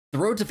The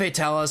road to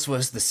Fatalis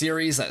was the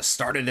series that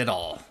started it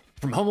all.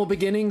 From humble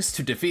beginnings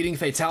to defeating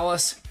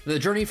Fatalis, the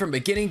journey from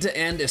beginning to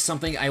end is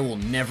something I will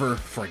never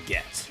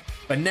forget.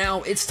 But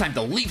now it's time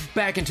to leap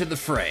back into the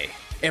fray.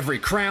 Every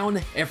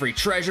crown, every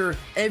treasure,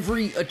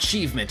 every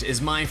achievement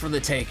is mine for the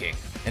taking.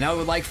 And I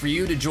would like for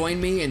you to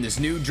join me in this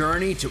new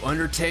journey to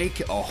undertake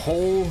a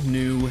whole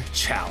new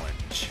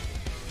challenge.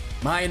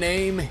 My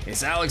name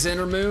is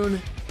Alexander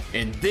Moon,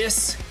 and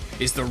this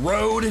is the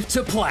road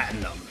to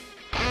platinum.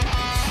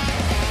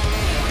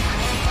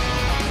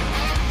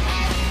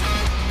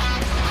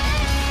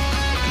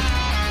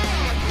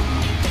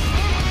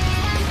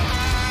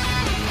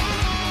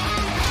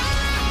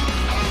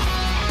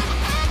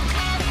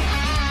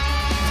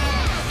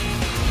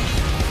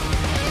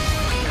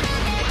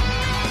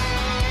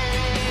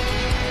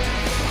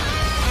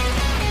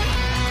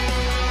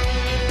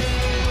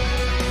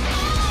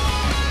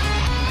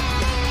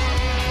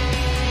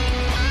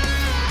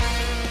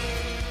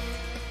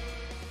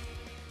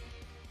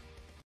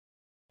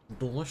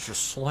 Delicious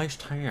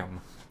sliced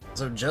ham.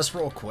 So just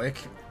real quick,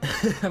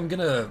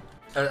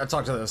 I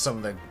talked to some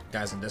of the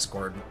guys in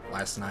Discord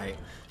last night,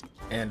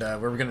 and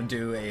we were gonna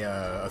do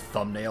a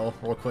thumbnail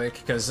real quick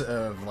because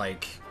of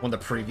like one of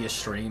the previous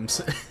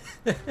streams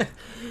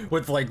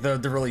with like the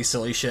really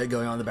silly shit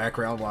going on in the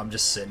background while I'm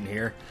just sitting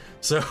here.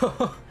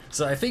 So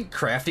I think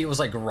Crafty was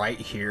like right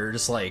here,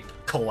 just like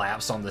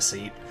collapsed on the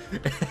seat.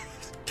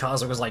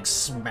 Cosmic was like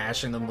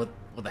smashing them with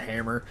a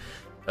hammer.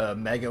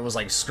 Mega was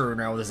like screwing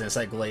around with his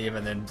insect glaive,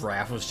 and then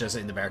Raph was just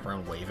in the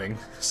background waving.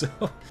 So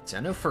see, I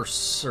know for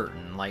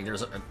certain, like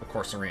there's of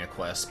course arena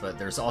quests, but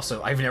there's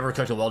also, I've never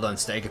cooked a well done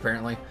steak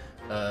apparently.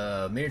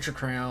 Miniature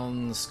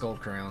crowns,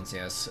 gold crowns,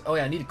 yes. Oh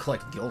yeah, I need to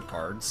collect guild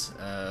cards,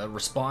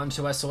 respond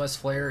to SOS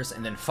flares,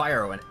 and then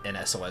fire an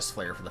SOS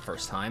flare for the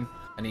first time.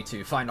 I need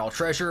to find all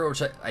treasure,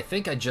 which I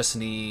think I just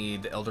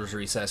need Elder's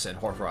Recess and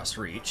Hoarfrost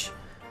Reach.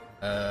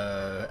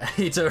 I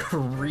need to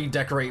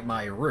redecorate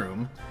my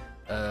room.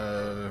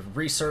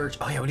 Research.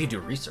 Oh yeah, we need to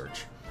do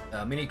research.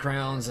 Mini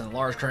crowns and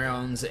large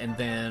crowns, and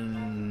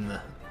then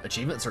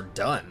achievements are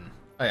done.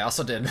 I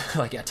also did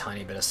like a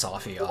tiny bit of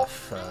Sophy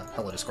off,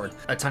 hello Discord.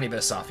 A tiny bit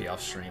of Sophy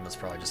off stream. It's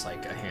probably just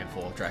like a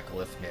handful of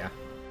Dracolith, yeah.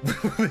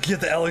 Get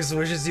the Alex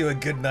wishes you a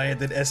good night,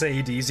 then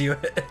SAEDs you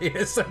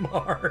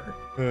ASMR.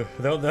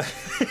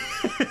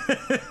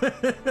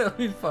 That'd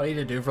be funny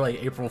to do for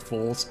like April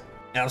Fools.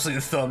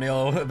 Absolute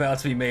thumbnail about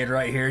to be made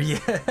right here,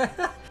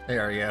 yeah.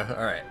 There we go.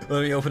 Alright,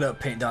 let me open up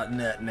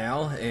paint.net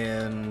now,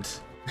 and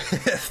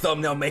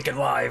thumbnail making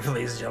live,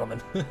 ladies and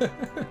gentlemen.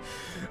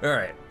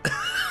 Alright.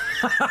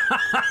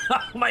 Oh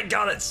my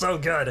god, it's so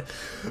good!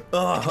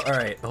 Oh,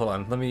 alright, hold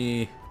on, let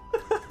me...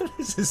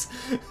 This is...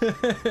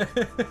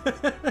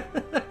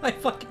 I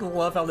fucking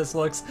love how this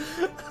looks.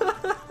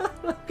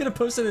 I'm gonna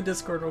post it in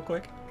Discord real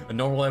quick. A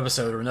normal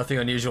episode where nothing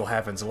unusual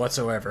happens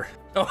whatsoever.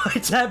 Oh, I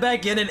tab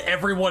back in and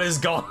everyone is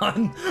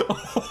gone!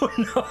 Oh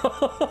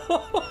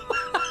no!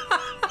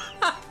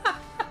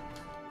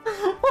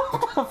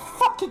 I'm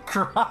fucking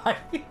cry.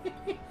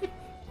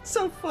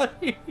 So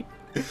funny.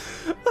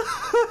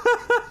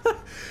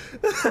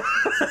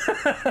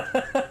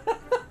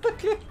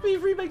 Okay, we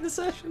remake the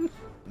session.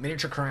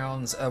 Miniature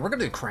crowns. We're gonna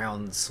do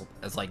crowns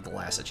as like the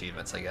last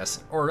achievements, I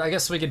guess. Or I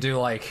guess we could do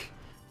like,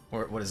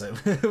 or what is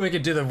it? We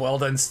could do the well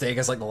done steak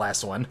as like the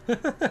last one.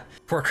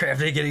 Poor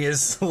Crafty getting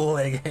his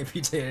leg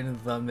amputated in the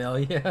thumbnail.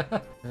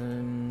 Yeah.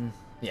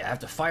 Yeah, I have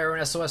to fire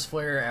an SOS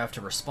flare. I have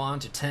to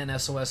respond to 10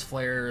 SOS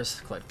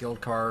flares. Collect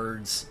guild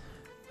cards.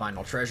 Find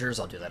all treasures.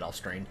 I'll do that off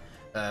screen.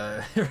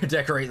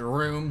 Decorate the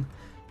room.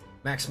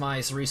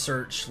 Maximize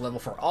research level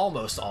for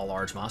almost all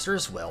large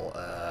monsters. Well,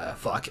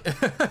 fuck.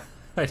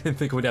 I didn't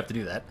think we'd have to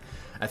do that.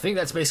 I think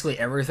that's basically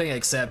everything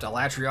except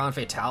Alatreon,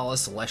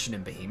 Fatalis, Celestian,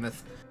 and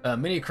Behemoth.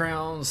 Mini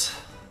crowns,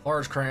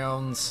 large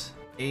crowns,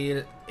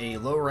 aid a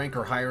low rank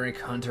or high rank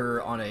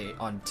hunter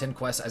on 10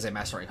 quests as a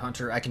master rank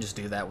hunter. I can just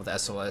do that with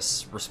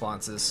SOS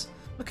responses.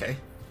 Okay.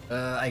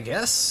 I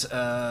guess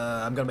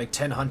I'm gonna make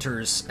 10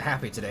 hunters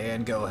happy today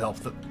and go help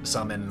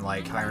summon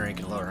like high rank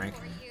and low rank.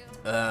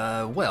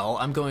 Well,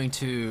 I'm going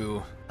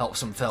to help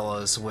some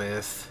fellas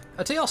with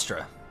a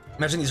Teostra.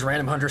 Imagine these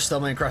random hunters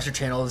stumbling across your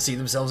channel to see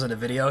themselves in a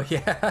video.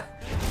 Yeah.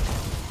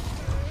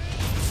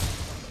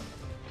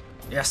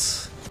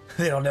 Yes.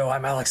 They don't know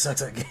I'm Alex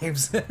Sucks at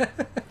Games.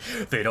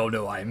 They don't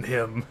know I'm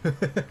him.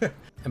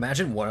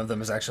 Imagine one of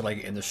them is actually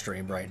like in the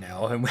stream right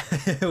now, and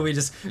we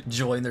just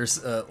join their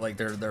like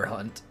their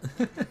hunt.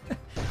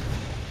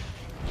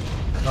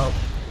 Oh,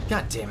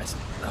 god damn it!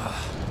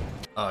 Ugh.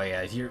 Oh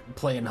yeah, you're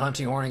playing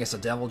hunting horn against a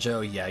Devil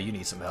Joe. Yeah, you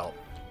need some help.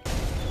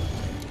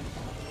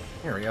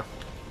 Here we go.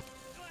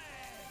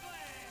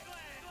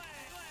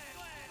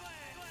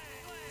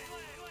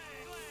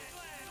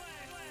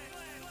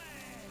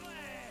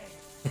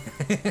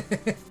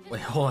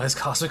 Wait, hold on, is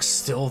Cosmic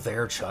still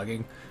there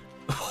chugging?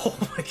 Oh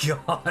my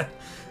god.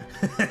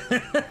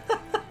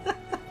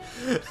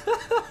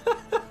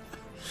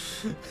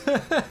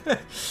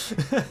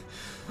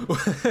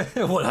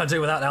 What hunting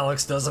without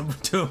Alex does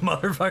to a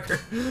motherfucker.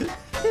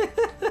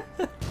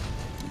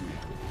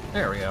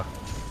 There we go.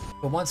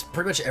 But once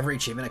pretty much every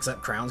achievement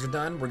except crowns are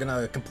done, we're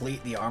gonna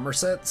complete the armor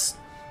sets,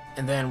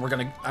 and then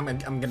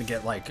I'm gonna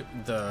get like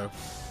the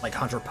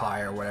Hunter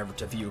Pie or whatever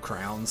to view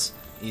crowns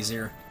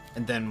easier,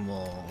 and then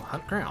we'll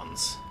hunt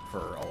crowns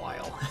for a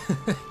while.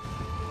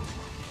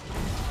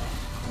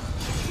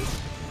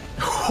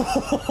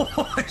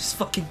 I just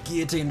fucking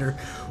guillotined her.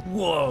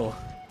 Whoa.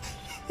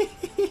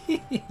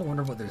 I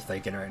wonder what they're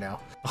thinking right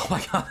now. Oh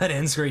my god, that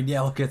end screen.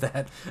 Yeah, look at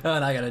that. Oh,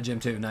 and I got a gym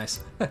too. Nice.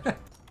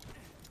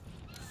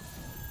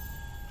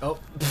 Oh.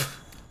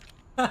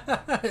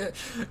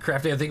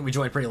 Crafty, I think we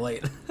joined pretty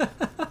late.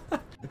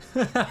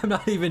 I'm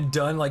not even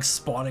done like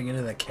spawning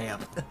into the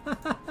camp.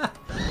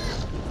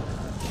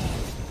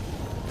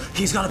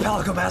 He's got a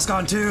Palico mask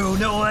on too.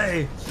 No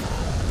way.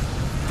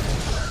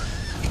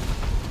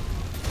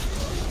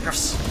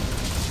 Yes.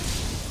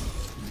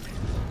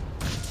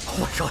 Oh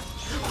my god.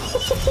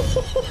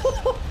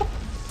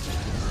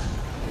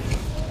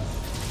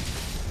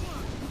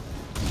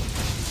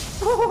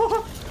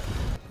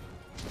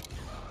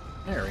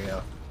 There we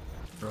go.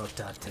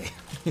 Rotate.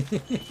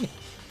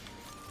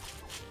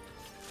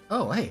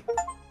 Oh, hey.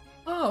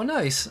 Oh,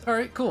 nice.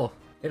 Alright, cool.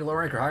 Hit a low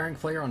rank or high rank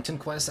player on 10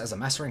 quests as a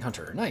mastering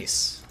hunter.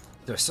 Nice.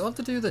 Do I still have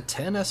to do the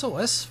 10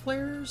 SOS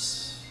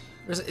flares?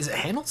 Or is it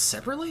handled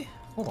separately?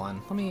 Hold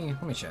on, let me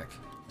check.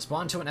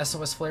 Spawn to an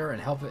SOS flare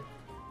and help it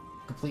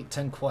complete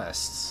 10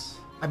 quests.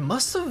 I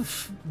must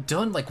have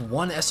done like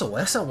one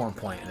SOS at one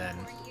point then.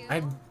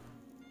 I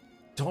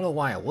don't know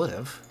why I would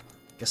have.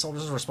 Guess I'll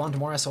just respond to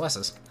more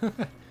SOSs.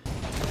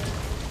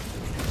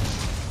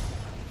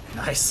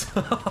 Nice.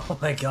 Oh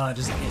my god,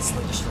 just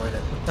instantly destroyed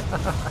it.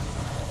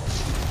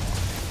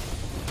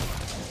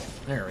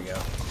 There we go.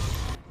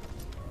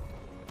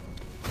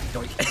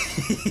 Doink.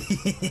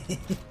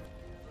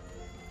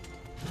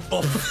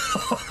 Oh,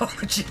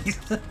 jeez.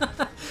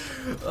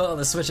 Oh,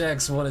 the Switch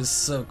X one is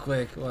so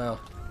quick. Wow.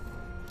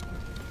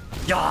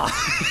 Yeah.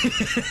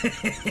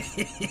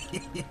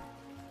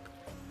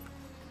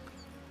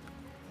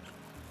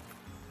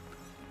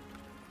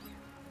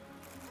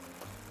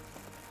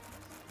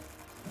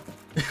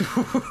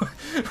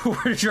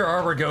 Where did your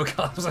armor go,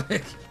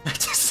 Cosmic?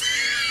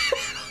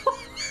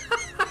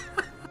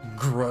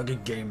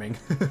 Grug gaming.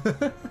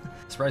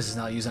 Surprised he's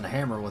not using a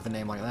hammer with a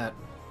name like that.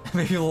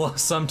 Maybe you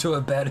lost some to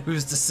a bet,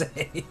 who's to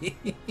say?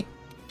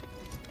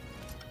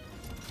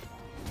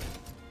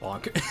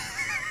 Bonk.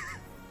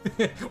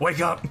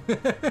 Wake up!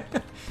 There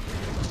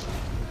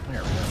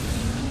we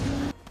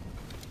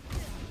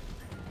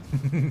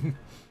go.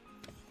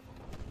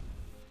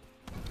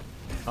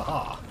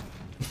 Aha!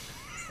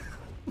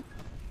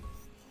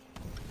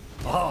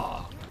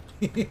 Ah!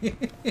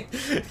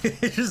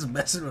 Just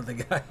messing with the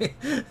guy.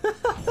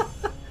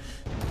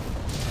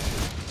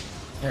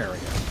 There we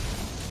go.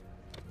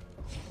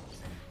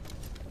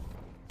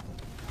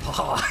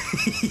 Ha!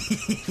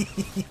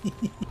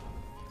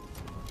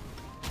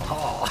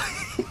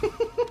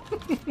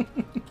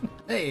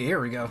 Hey,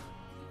 here we go.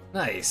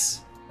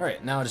 Nice.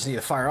 Alright, now I just need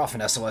to fire off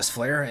an SOS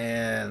flare,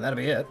 and that'll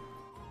be it.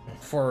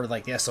 For,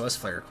 like, the SOS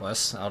flare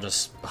quest, I'll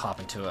just hop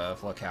into a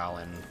locale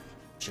and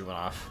shoot one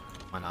off.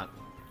 Why not?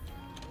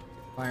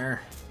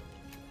 Fire.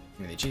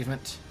 Give me the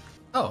achievement.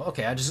 Oh,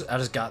 okay, I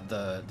just got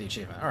the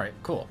achievement. Alright,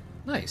 cool.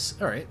 Nice.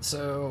 Alright,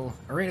 so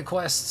arena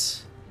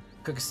quests,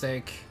 cook a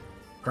steak,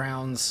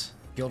 crowns,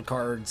 guild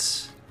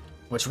cards,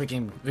 which we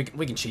can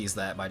cheese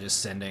that by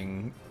just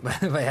sending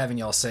by having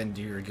y'all send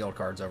your guild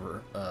cards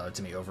over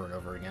to me over and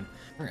over again.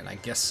 Alright, I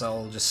guess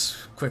I'll just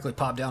quickly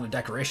pop down a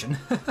decoration.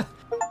 That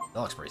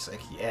looks pretty sick.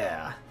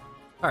 Yeah.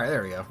 Alright,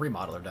 there we go.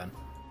 Remodeler done.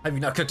 Have you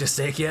not cooked a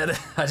steak yet?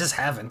 I just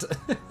haven't.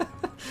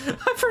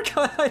 I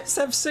forgot I just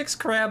have 6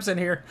 crabs in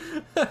here.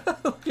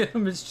 Look at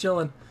him, just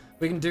chilling.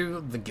 We can do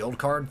the guild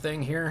card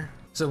thing here.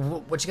 So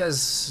what you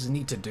guys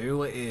need to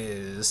do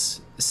is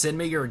send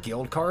me your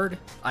guild card.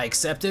 I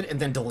accept it and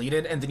then delete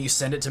it, and then you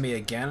send it to me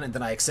again, and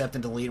then I accept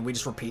and delete, and we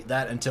just repeat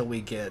that until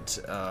we get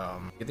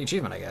the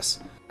achievement, I guess.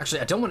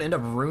 Actually, I don't want to end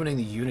up ruining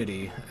the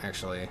Unity,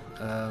 actually.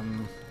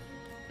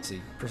 Let's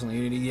see, personal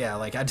Unity, yeah,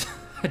 like I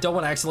don't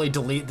want to accidentally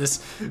delete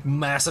this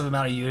massive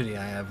amount of Unity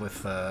I have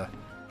with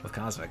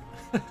Cosmic.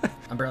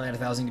 I'm barely at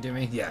 1,000, you do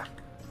me? Yeah.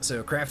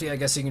 So Crafty, I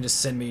guess you can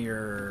just send me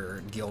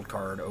your guild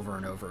card over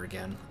and over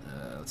again.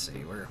 Let's see,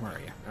 where are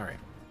you? All right,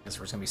 guess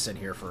we're just gonna be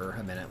sitting here for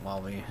a minute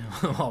while we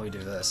while we do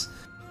this.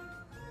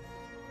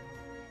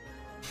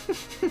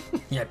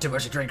 Yeah, too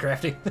much to drink,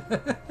 Crafty.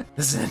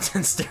 This is an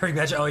intense staring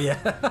match. Oh yeah.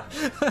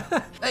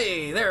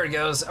 Hey, there it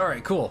goes. All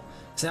right, cool.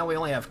 So now we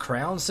only have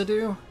crowns to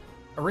do,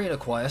 arena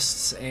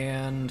quests,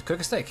 and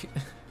cook a steak.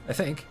 I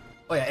think.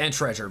 Oh yeah, and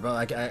treasure,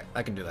 but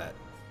I can do that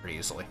pretty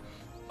easily.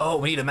 Oh,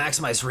 we need to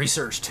maximize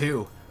research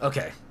too.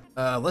 Okay,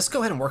 let's go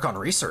ahead and work on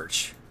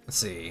research. Let's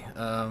see,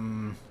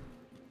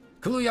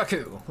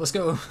 Kuluyaku. Let's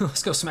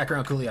go smack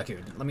around Kuluyaku.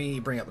 Let me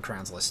bring up the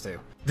crowns list too.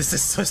 This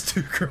is just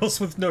 2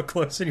 girls with no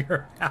clothes in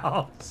your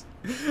house.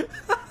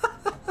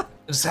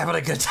 Just having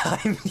a good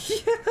time.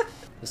 Yeah.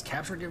 Does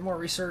capture give more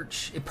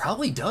research? It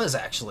probably does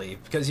actually,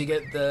 because you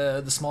get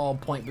the small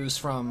point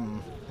boost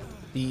from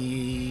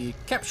the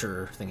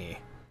capture thingy.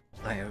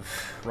 I have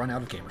run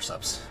out of gamer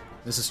subs.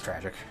 This is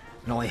tragic.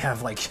 I only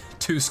have like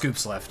 2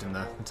 scoops left in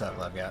the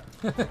total I've got.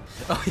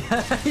 Oh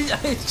yeah,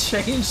 I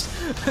changed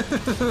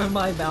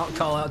my mount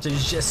call out to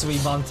Je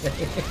suis Monte. I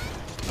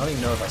don't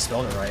even know if I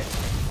spelled it right.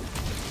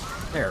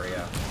 There we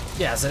go.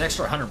 Yeah, it's an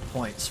extra 100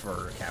 points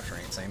for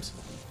capturing, it seems.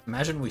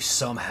 Imagine we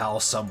somehow,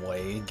 some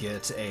way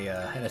get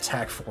an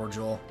attack 4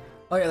 Jewel.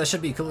 Oh yeah, that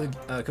should be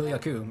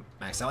Kuliaku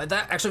maxed out.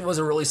 That actually was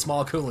a really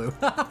small Kulu.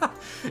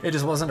 It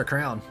just wasn't a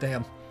crown.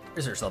 Damn.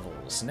 Research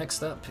levels.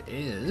 Next up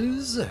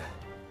is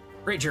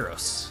Great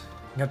Gyros.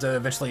 You have to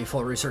eventually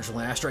full research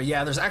Lunastra.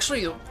 Yeah, there's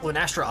actually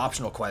Lunastra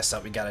optional quests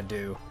that we gotta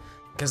do.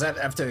 Because I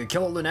have to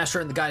kill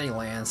Lunastra in the Guiding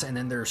Lands, and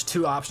then there's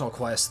 2 optional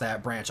quests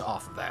that branch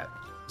off of that.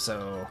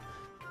 So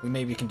we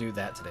maybe can do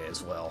that today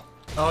as well.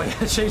 Oh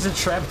yeah, change the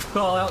trap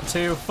call out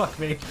too. Fuck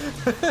me.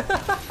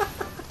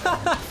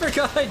 I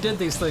forgot I did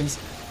these things.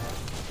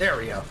 There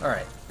we go.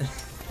 Alright.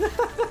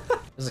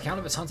 Does it count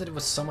if it's hunted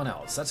with someone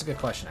else? That's a good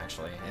question,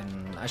 actually.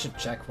 And I should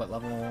check what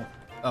level...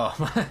 Oh,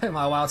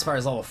 my Wildspire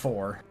is level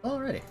 4.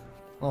 Alrighty.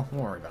 Well,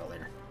 we'll worry about it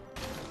later.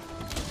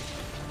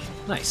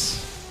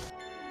 Nice.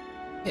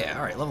 Yeah,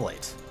 alright, level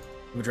 8.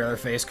 Would you rather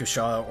face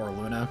Kushala or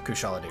Luna?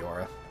 Kushala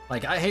Deora.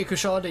 Like, I hate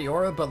Kushala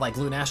Deora, but like,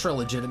 Lunastra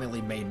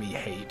legitimately made me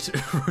hate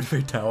Road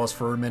Fatalis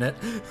for a minute.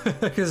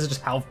 Because it's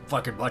just how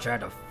fucking much I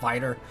had to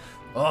fight her.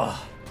 Ugh.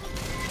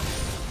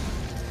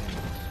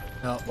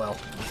 Oh, well.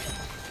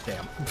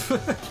 Damn.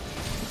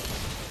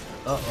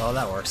 Oh, well,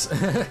 that works.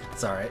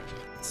 It's alright.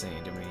 Let's see,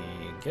 did we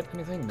get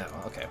anything? No.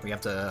 Okay, we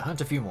have to hunt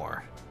a few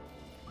more.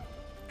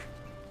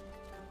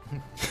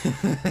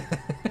 I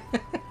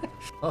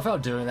love how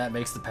doing that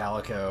makes the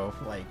Palico,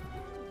 like,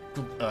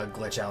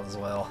 glitch out as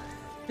well.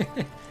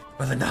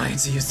 But the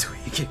 9C is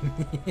tweaking.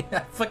 I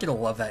fucking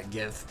love that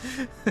gif.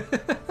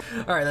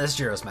 Alright, that's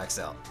Gyros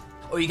maxed out.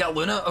 Oh, you got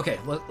Luna? Okay,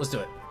 let's do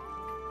it.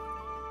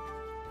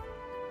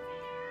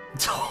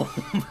 Oh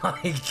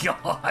my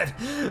god.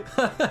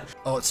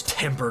 Oh, it's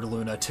tempered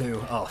Luna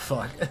too. Oh,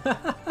 fuck.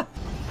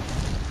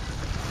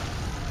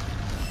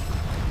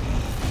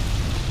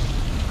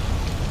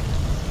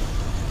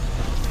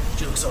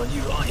 Joke's on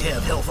you, I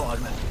have health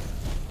augment.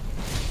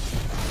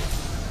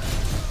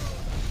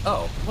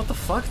 Oh, what the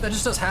fuck? That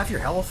just does half your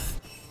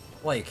health?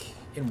 Like,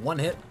 in 1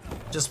 hit?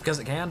 Just because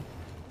it can?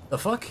 The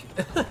fuck?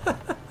 I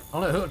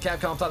don't know who at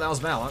Capcom thought that was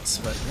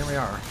balanced, but here we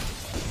are.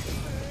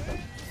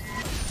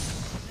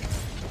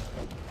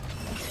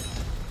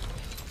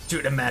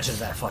 Dude, imagine if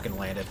that fucking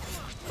landed.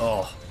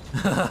 Oh.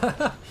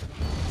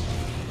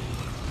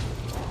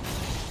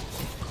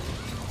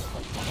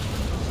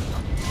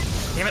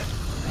 Damn it.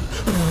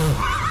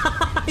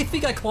 I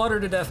think I clawed her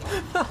to death.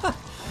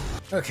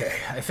 Okay,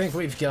 I think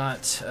we've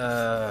got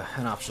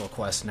an optional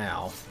quest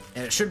now.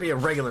 And it should be a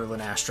regular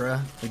Lunastra.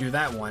 We do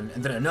that one,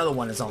 and then another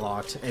one is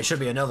unlocked, and it should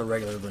be another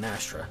regular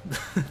Lunastra.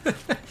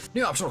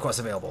 New optional quest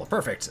available.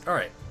 Perfect.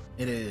 Alright.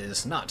 It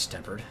is not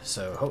tempered,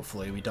 so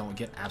hopefully we don't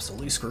get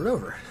absolutely screwed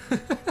over.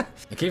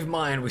 And keep in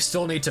mind, we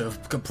still need to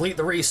complete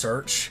the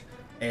research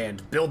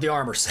and build the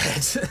armor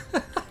set.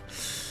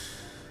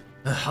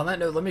 On that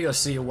note, let me go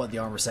see what the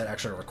armor set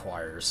actually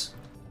requires.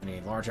 I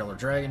need large elder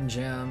dragon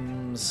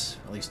gems,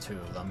 at least 2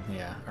 of them,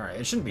 yeah. Alright,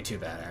 it shouldn't be too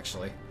bad,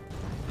 actually.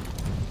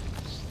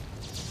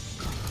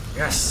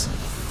 Yes!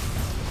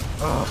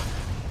 Oh!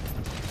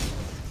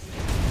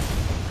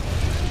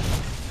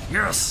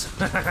 Yes!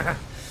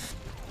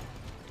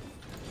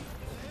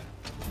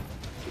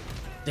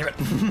 Damn it!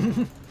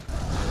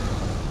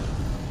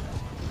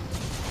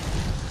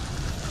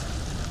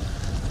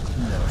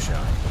 No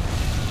shot.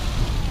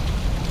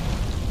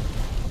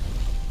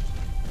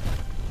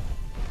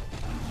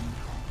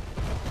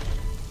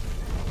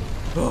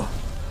 Oh.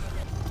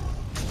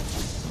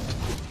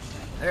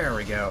 There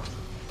we go.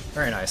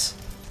 Very nice.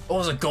 Oh, it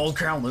was a gold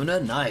crown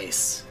Luna?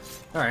 Nice.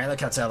 Alright, that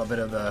cuts out a bit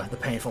of the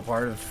painful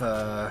part of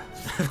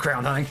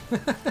crown hunting.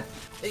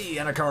 Hey,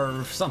 and I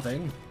carve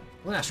something.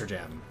 Lunastra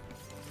gem.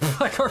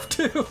 I carved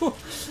 2!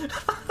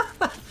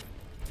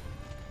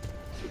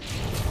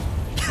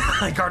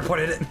 I card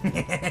pointed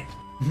it.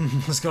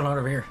 What's going on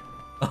over here?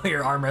 Oh,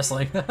 you're arm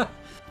wrestling.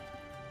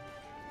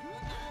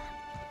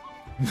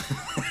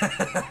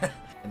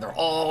 And they're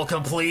all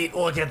complete.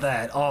 Look at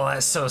that. Oh,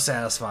 that's so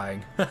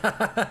satisfying.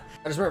 I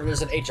just remember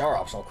there's an HR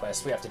optional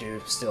quest we have to do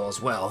still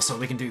as well, so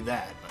we can do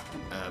that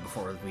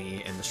before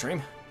we end the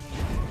stream.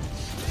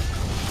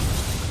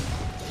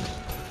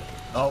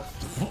 Oh,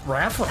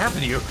 Raph, what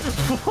happened to you?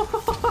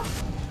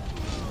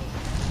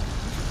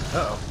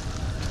 Uh-oh.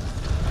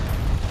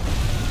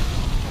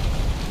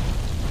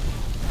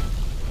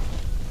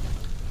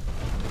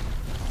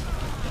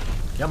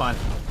 Come on.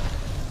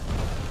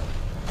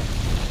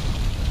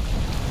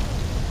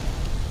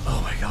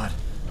 Oh my god.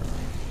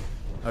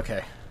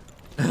 Okay.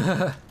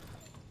 God,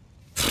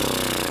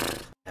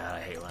 I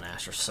hate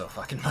Lunastra so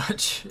fucking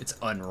much. It's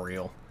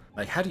unreal.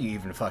 Like, how do you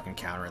even fucking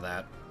counter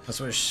that? I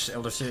just wish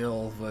Elder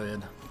Seal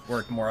would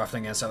work more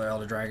often against other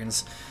Elder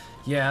Dragons.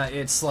 Yeah,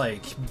 it's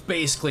like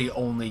basically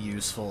only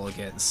useful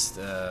against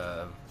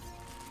AT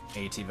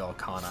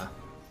Velkhana.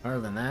 Other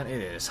than that,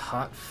 it is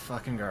hot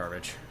fucking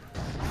garbage.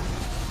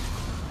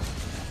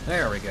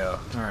 There we go.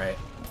 Alright.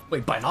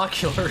 Wait,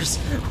 binoculars?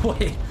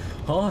 Wait,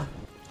 huh?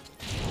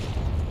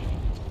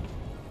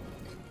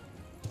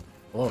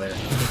 Hello there.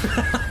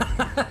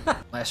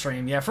 Last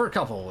stream, yeah, for a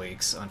couple of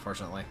weeks,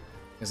 unfortunately.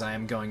 Because I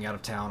am going out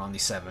of town on the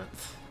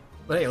 7th.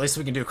 But hey, at least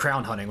we can do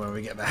crown hunting when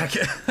we get back.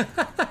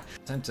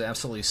 Time to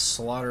absolutely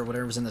slaughter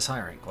whatever's in this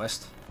hiring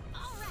quest.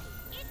 Alright,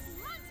 it's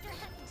monster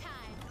hunting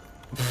time.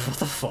 What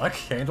the fuck?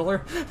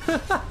 Handler?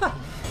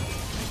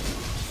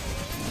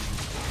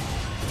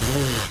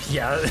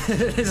 Yeah,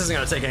 this isn't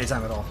gonna take any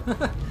time at all.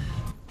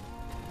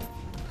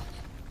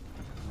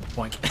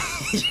 Boink.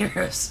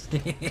 Yes.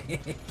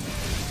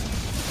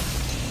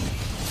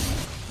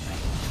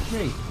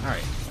 Yay.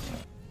 Alright.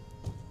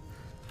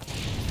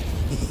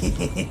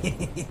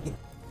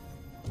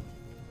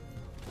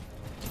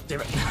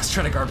 Damn it, I was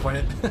trying to guard point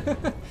it.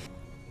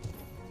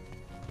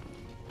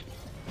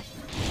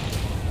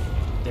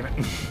 Damn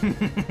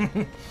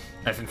it.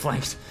 I've been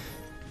flanked.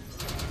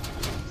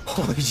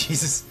 Holy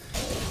Jesus.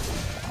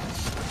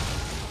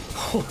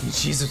 Holy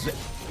Jesus,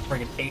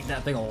 freaking ate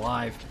that thing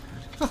alive.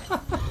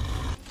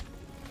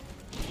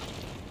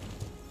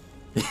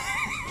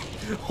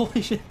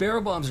 Holy shit,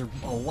 barrel bombs are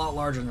a lot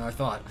larger than I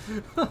thought.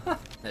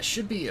 That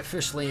should be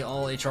officially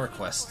all HR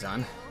quests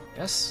done.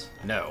 Yes?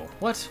 No.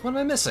 What? What am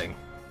I missing?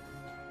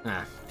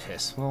 Ah,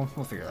 piss. Well,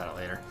 we'll figure that out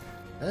later.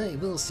 Hey,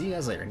 we'll see you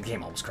guys later. The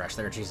game almost crashed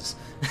there, Jesus.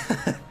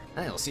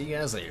 I'll see you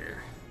guys later.